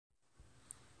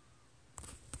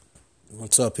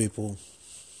What's up, people?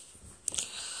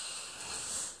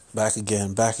 Back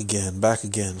again, back again, back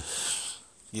again.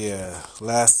 Yeah,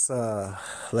 last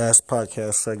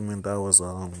podcast segment that was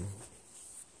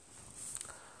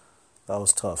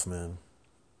tough, man.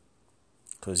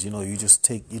 Cause you just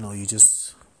take you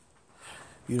just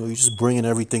bringing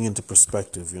everything into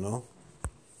perspective.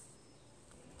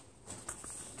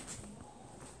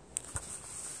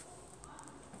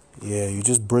 Yeah, you're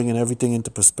just bringing everything into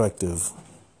perspective,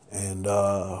 and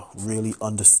really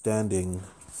understanding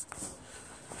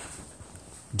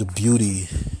the beauty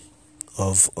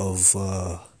of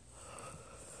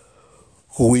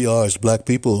who we are as black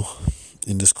people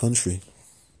in this country.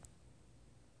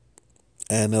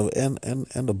 And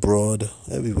abroad,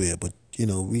 everywhere. But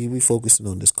we focusing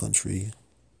on this country,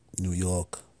 New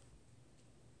York.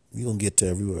 We gonna get to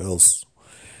everywhere else.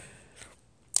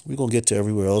 We gonna get to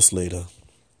everywhere else later.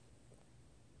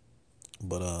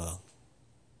 But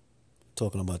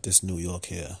talking about this New York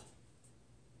here,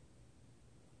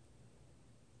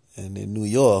 and in New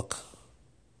York,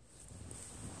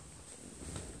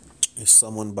 is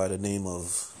someone by the name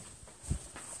of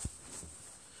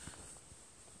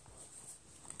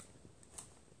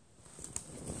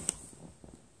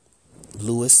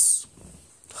Lewis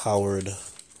Howard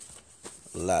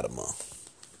Latimer.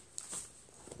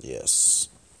 Yes,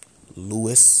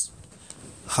 Lewis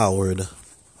Howard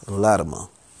Latimer.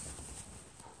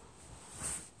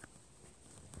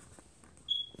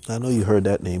 I know you heard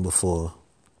that name before,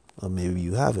 or maybe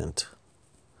you haven't.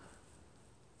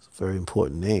 It's a very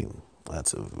important name.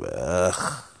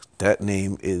 That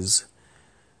name is,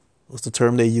 what's the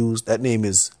term they use? That name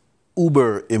is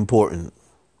uber important.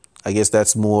 I guess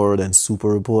that's more than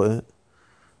super important.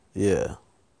 Yeah,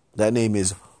 that name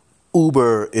is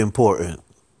uber important.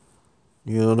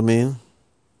 You know what I mean?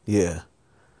 Yeah.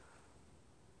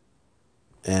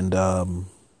 And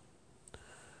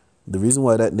the reason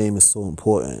why that name is so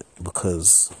important,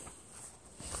 because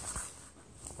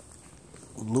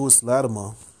Lewis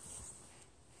Latimer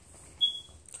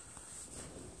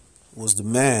was the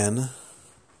man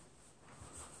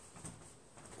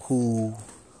who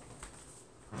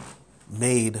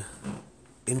made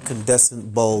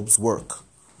incandescent bulbs work.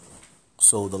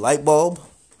 So the light bulb,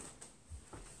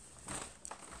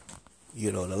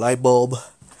 the light bulb,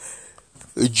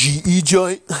 the GE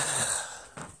joint.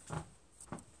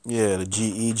 Yeah, the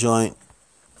GE joint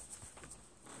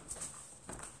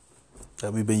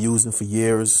that we've been using for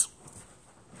years.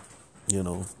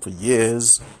 For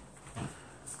years.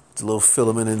 It's a little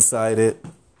filament inside it.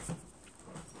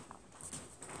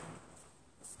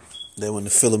 Then when the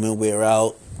filament wear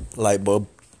out, light bulb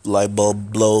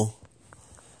blow.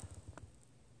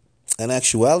 In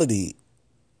actuality,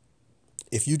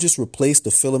 if you just replace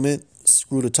the filament,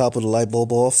 screw the top of the light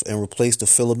bulb off and replace the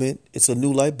filament, it's a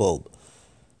new light bulb.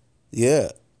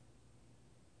 Yeah.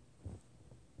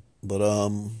 But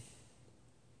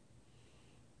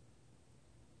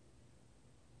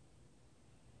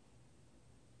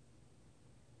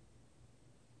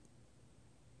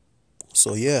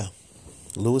so yeah,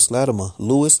 Lewis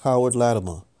Howard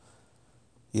Latimer.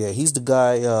 Yeah, he's the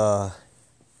guy,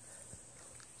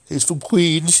 he's from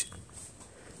Queens.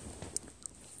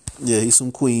 Yeah, he's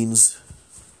from Queens.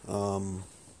 Um,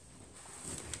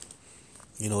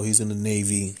 he's in the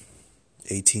Navy,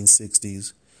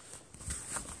 1860s.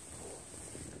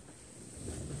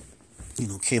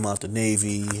 Came out the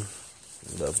Navy,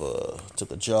 whatever,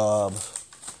 took a job,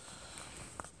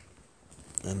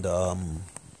 and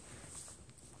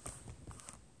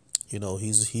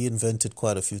he invented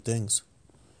quite a few things.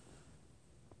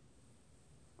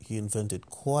 He invented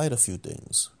quite a few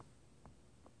things.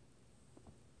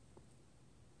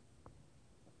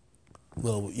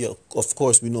 Well, yeah, of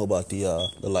course we know about the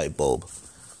light bulb.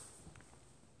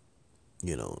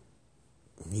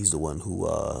 He's the one who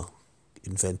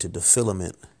invented the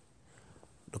filament,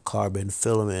 the carbon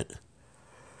filament.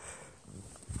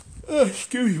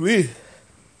 Excuse me.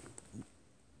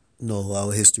 No,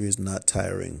 our history is not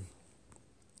tiring.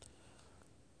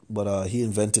 But he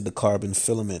invented the carbon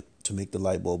filament to make the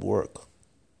light bulb work.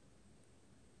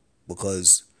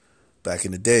 Because back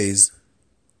in the days,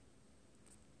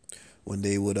 when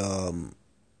they would,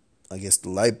 I guess the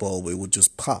light bulb, it would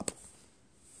just pop.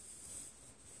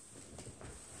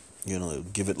 It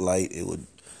would give it light, it would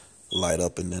light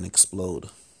up and then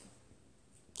explode.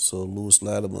 So Lewis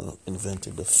Latimer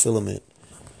invented the filament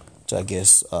to, I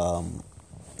guess,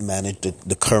 manage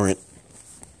the current,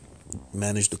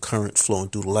 flowing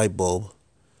through the light bulb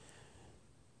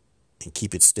and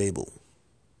keep it stable.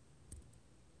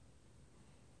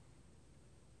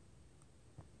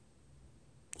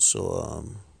 So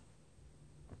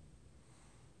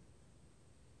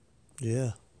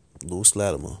Yeah, Louis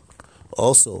Latimer.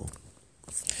 Also,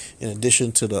 in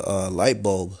addition to the light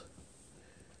bulb,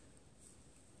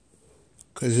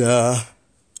 cause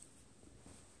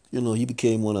he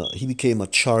became a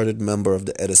chartered member of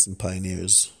the Edison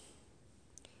Pioneers,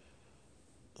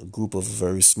 a group of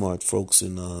very smart folks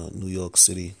in New York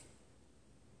City.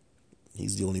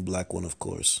 He's the only black one, of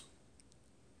course.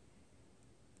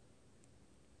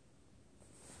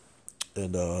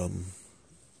 And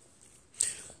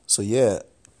so yeah,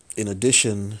 in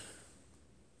addition,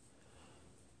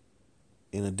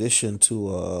 in addition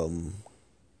to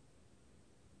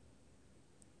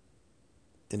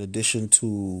in addition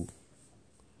to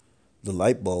the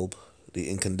light bulb, the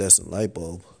incandescent light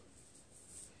bulb,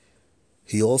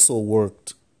 he also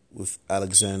worked with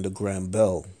Alexander Graham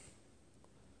Bell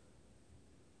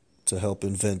to help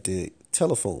invent the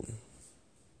telephone.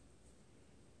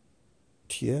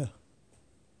 Yeah.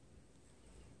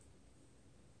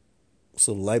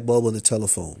 So the light bulb and the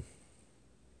telephone.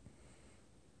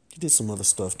 He did some other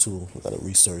stuff too. I gotta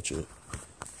research it.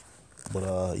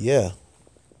 But yeah.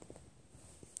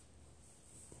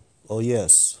 Oh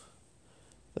yes.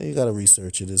 You gotta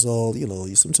research it. It's all,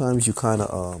 sometimes you kinda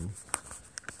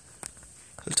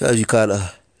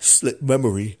slip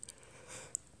memory.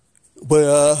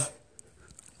 But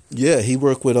yeah, he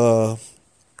worked with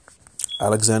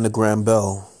Alexander Graham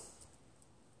Bell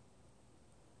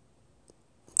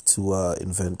to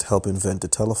help invent the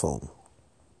telephone.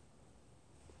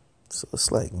 So it's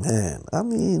like, man,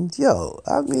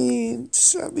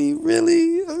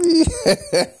 really?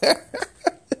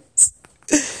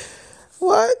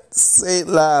 What? Say it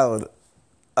loud.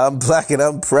 I'm black and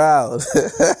I'm proud.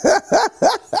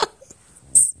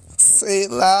 Say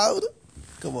it loud.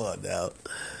 Come on now.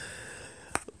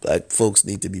 Black folks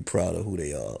need to be proud of who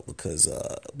they are, because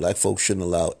black folks shouldn't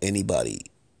allow anybody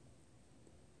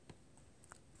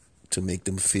to make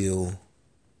them feel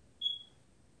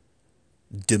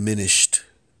diminished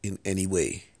in any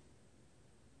way.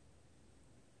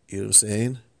 You know what I'm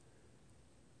saying?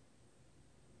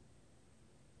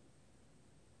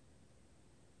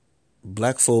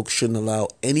 Black folks shouldn't allow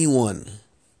anyone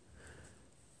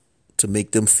to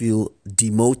make them feel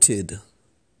demoted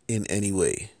in any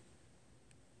way,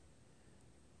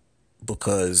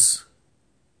 because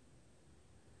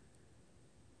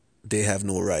they have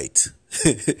no right.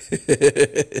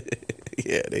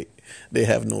 Yeah, they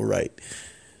have no right.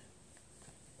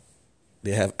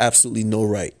 They have absolutely no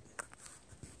right.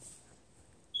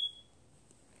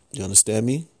 You understand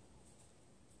me?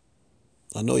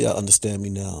 I know y'all understand me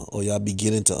now, or y'all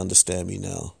beginning to understand me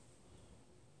now.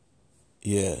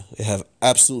 Yeah, they have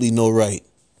absolutely no right,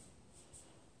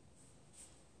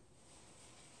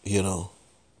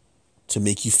 to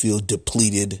make you feel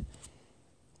depleted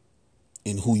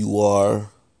in who you are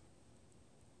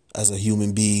as a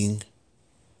human being,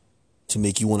 to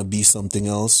make you want to be something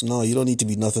else. No, you don't need to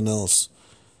be nothing else.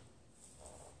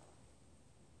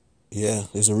 Yeah,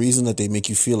 there's a reason that they make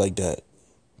you feel like that.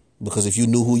 Because if you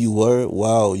knew who you were,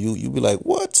 wow, you'd be like,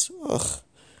 what? Ugh.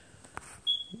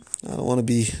 I don't want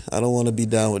to be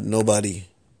down with nobody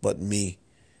but me.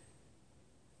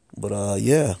 But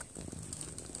yeah.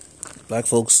 Black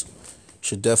folks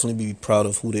should definitely be proud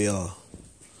of who they are.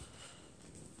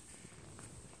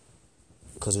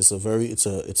 Because it's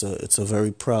a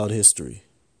very proud history.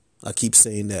 I keep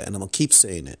saying that, and I'm gonna keep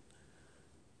saying it.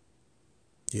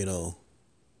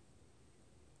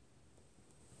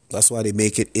 That's why they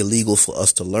make it illegal for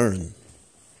us to learn.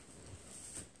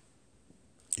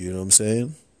 You know what I'm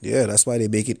saying? Yeah, that's why they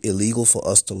make it illegal for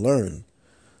us to learn.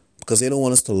 Because they don't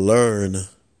want us to learn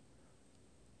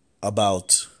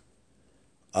about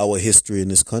our history in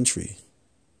this country.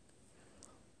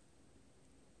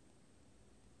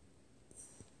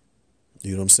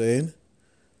 You know what I'm saying?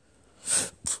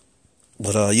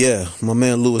 But yeah, my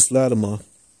man Louis Latimer.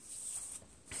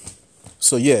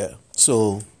 So yeah,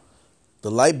 so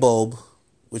the light bulb,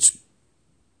 which,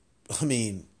 who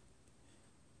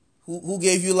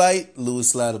gave you light?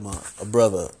 Louis Latimer, a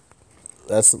brother.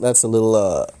 That's a little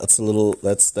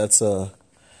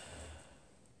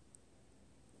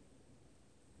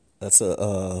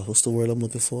what's the word I'm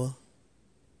looking for?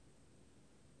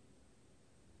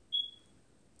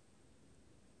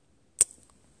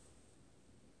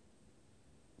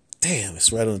 Damn,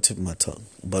 it's right on the tip of my tongue.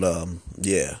 But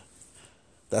yeah,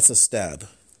 that's a stab.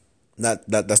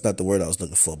 That's not the word I was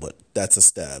looking for, but that's a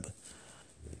stab.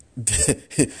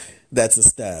 That's a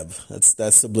stab.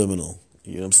 That's subliminal.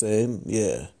 You know what I'm saying?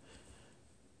 Yeah.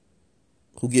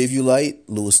 Who gave you light?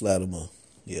 Louis Latimer.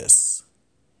 Yes.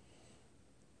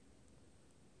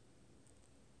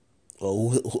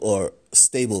 Or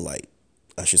stable light.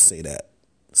 I should say that.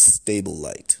 stable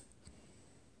light.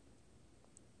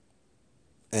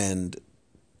 And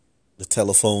the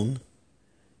telephone,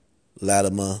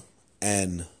 Latimer,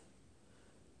 and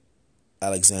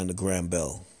Alexander Graham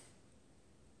Bell.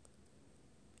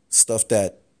 Stuff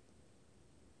that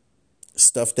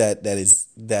is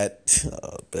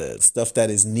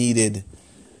needed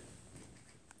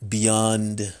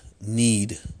beyond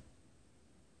need.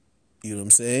 You know what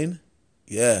I'm saying?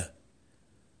 Yeah.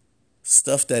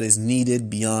 Stuff that is needed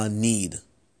beyond need.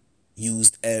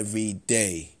 Used every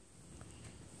day.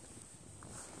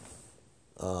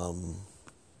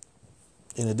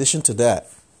 In addition to that,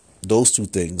 those two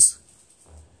things.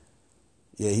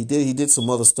 Yeah, he did some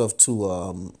other stuff too.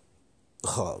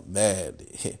 Oh man.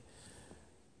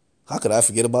 How could I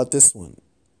forget about this one?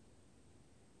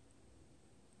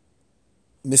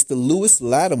 Mr.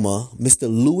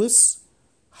 Lewis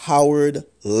Howard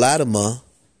Latimer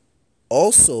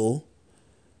also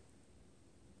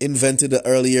invented the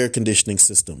early air conditioning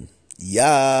system.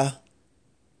 Yeah.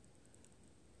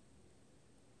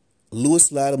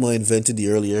 Lewis Latimer invented the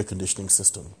early air conditioning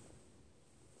system.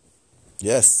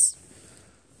 Yes.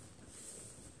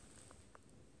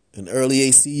 An early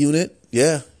AC unit?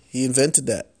 Yeah, he invented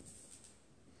that.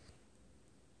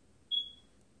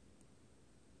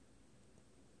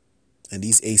 And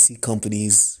these AC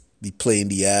companies be playing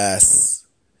the ass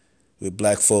with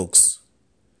black folks.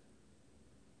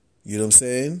 You know what I'm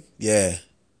saying? Yeah.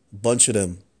 A bunch of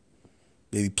them.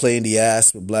 They be playing the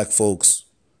ass with black folks.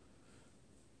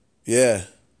 Yeah.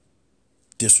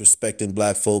 Disrespecting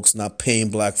black folks, not paying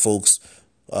black folks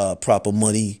proper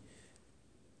money,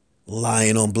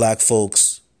 lying on black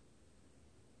folks.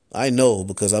 I know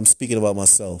because I'm speaking about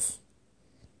myself.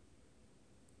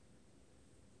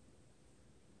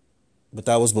 But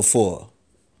that was before.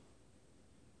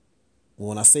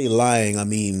 When I say lying, I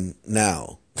mean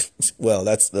now. Well,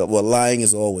 lying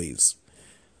is always.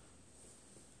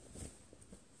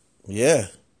 Yeah.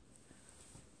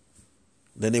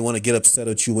 Then they want to get upset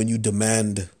at you when you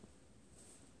demand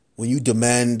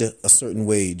a certain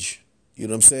wage. You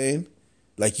know what I'm saying?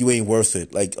 Like you ain't worth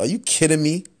it. Like, are you kidding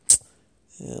me?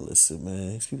 Yeah, listen,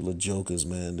 man. These people are jokers,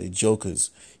 man. They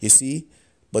jokers. You see?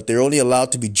 But they're only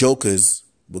allowed to be jokers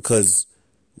because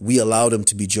we allow them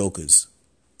to be jokers.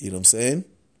 You know what I'm saying?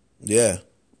 Yeah.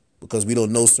 Because we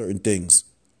don't know certain things.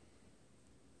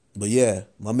 But yeah,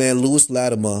 my man Lewis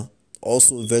Latimer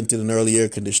also invented an early air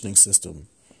conditioning system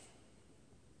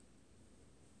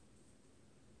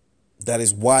that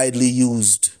is widely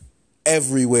used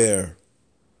everywhere.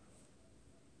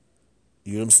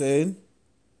 You know what I'm saying?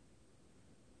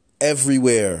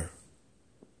 Everywhere.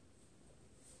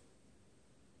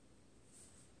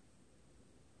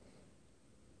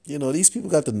 You know, these people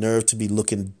got the nerve to be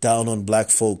looking down on black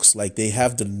folks like they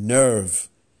have the nerve.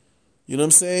 You know what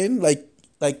I'm saying? Like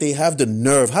they have the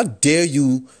nerve. How dare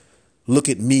you look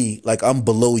at me like I'm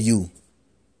below you?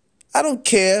 I don't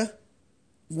care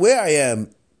where I am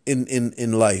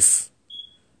in life.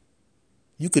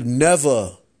 You could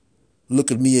never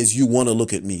look at me as you want to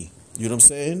look at me. You know what I'm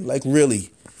saying? Like, really.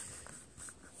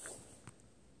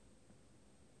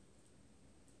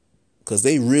 Because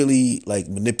they really, like,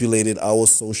 manipulated our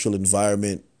social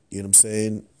environment, you know what I'm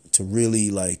saying, to really,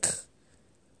 like,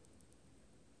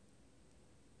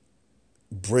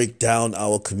 break down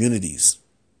our communities.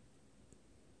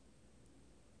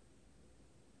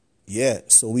 Yeah,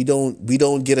 so we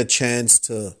don't get a chance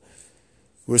to,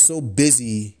 we're so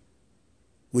busy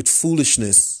with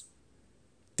foolishness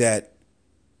that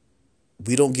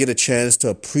we don't get a chance to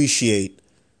appreciate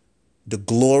the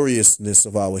gloriousness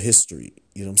of our history.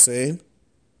 You know what I'm saying?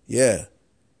 Yeah.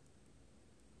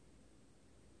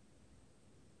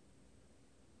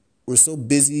 We're so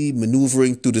busy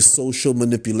maneuvering through the social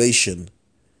manipulation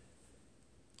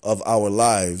of our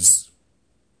lives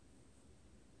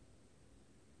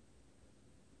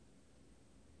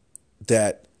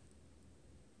that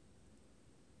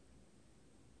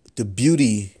the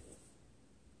beauty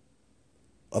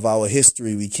of our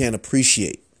history we can't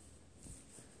appreciate.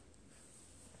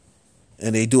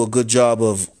 And they do a good job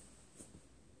of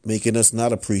making us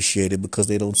not appreciate it because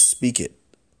they don't speak it.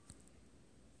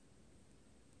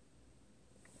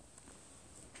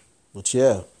 But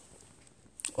yeah.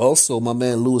 Also, my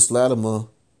man Lewis Latimer,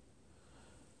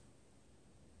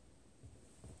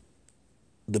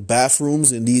 the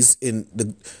bathrooms in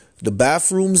the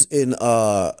bathrooms in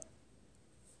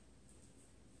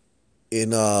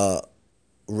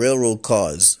railroad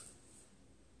cars.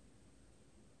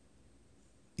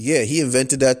 Yeah, he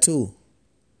invented that too.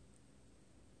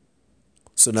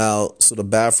 So the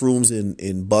bathrooms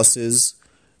in buses,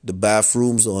 the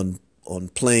bathrooms on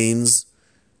planes,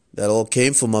 That all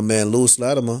came from my man Louis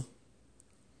Latimer.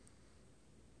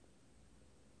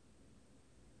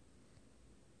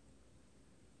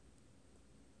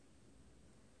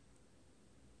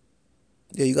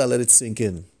 Yeah, you gotta let it sink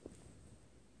in.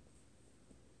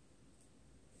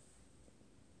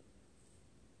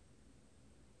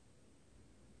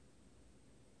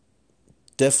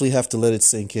 Definitely have to let it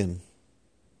sink in.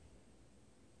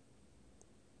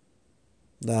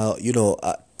 Now,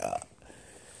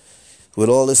 with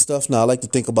all this stuff, now I like to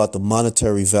think about the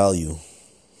monetary value,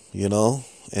 you know,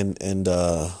 and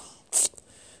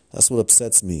that's what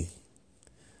upsets me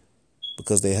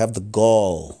because they have the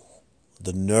gall,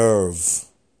 the nerve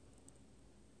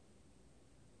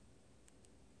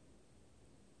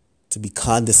to be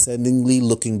condescendingly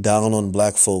looking down on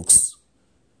black folks.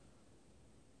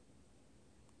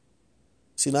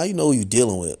 See, now you know who you're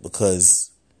dealing with because,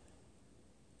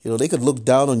 they could look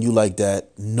down on you like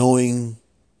that knowing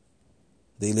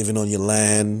they living on your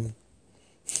land.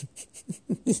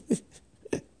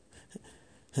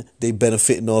 They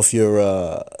benefiting off your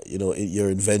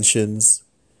inventions.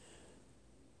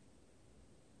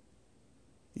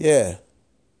 Yeah.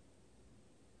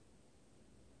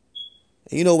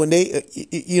 When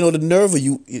the nerve of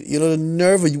the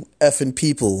nerve of you effing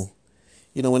people,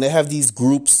 when they have these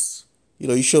groups,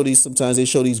 sometimes they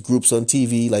show these groups on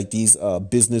TV, like these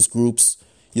business groups,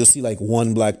 you'll see like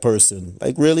one black person.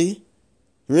 Like, really?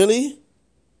 Really?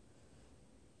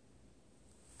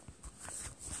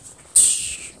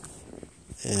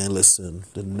 And listen,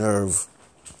 the nerve.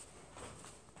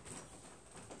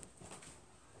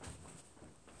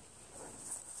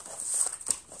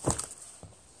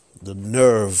 The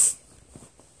nerve.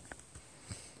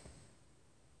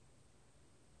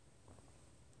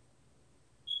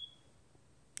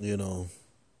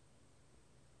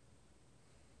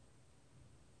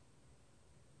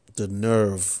 The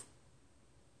nerve.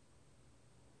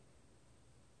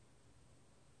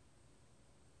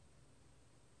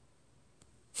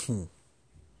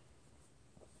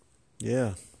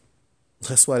 Yeah.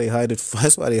 That's why they hide it.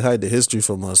 That's why they hide the history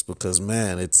from us because,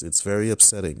 man, it's very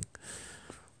upsetting.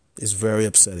 It's very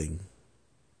upsetting.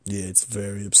 Yeah, it's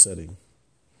very upsetting.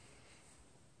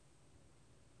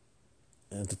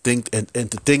 And to think and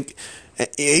to think and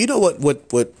you know what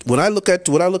when I look at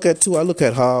too, I look at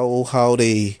how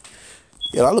they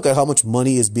I look at how much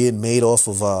money is being made off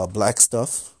of black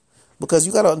stuff. Because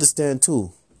you gotta understand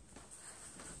too.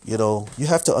 You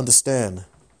have to understand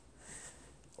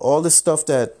all this stuff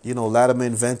that, Latimer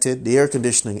invented, the air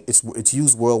conditioning, it's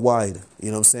used worldwide.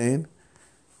 You know what I'm saying?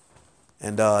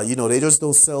 And they just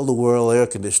don't sell the world air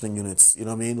conditioning units. You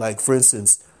know what I mean? Like, for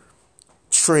instance,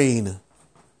 train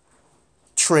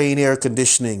air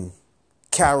conditioning,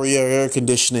 Carrier air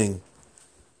conditioning.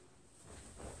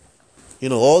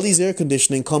 All these air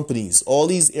conditioning companies, all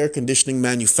these air conditioning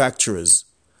manufacturers,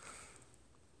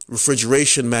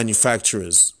 refrigeration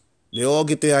manufacturers, they all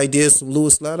get their ideas from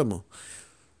Louis Latimer.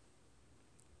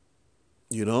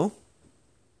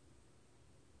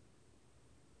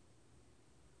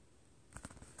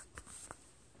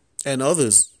 And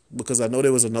others, because I know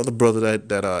there was another brother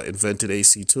that invented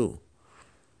AC too.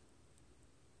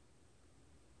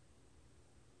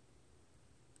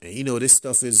 And this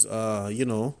stuff is, all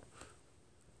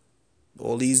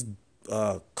these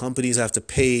companies have to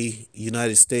pay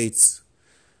United States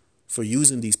for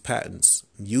using these patents,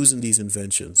 using these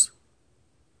inventions.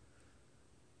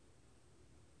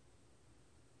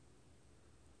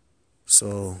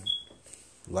 So,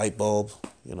 light bulb,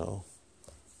 and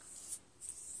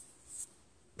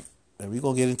we're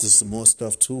going to get into some more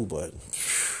stuff too, but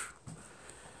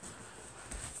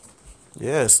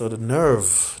yeah, so the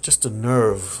nerve, just the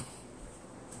nerve,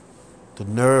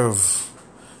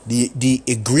 the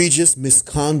egregious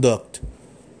misconduct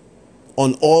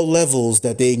on all levels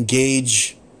that they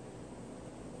engage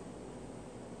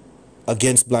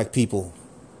against black people.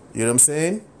 You know what I'm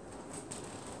saying?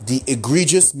 The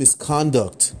egregious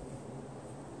misconduct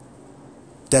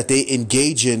that they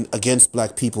engage in against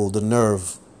black people, the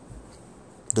nerve.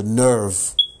 The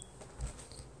nerve.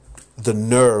 The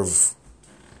nerve.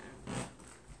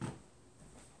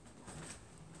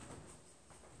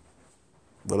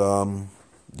 But,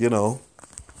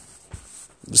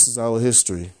 this is our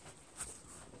history.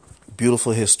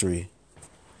 Beautiful history.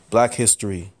 Black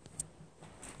history.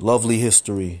 Lovely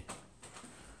history.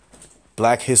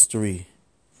 Black history.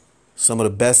 Some of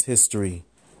the best history.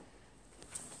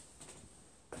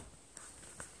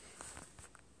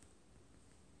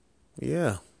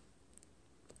 Yeah.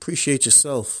 Appreciate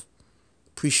yourself.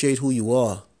 Appreciate who you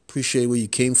are. Appreciate where you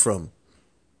came from.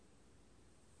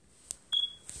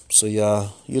 So, yeah,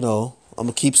 I'm going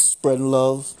to keep spreading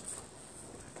love,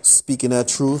 speaking that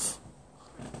truth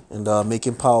and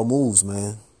making power moves,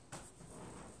 man.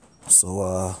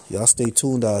 So y'all stay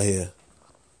tuned out here.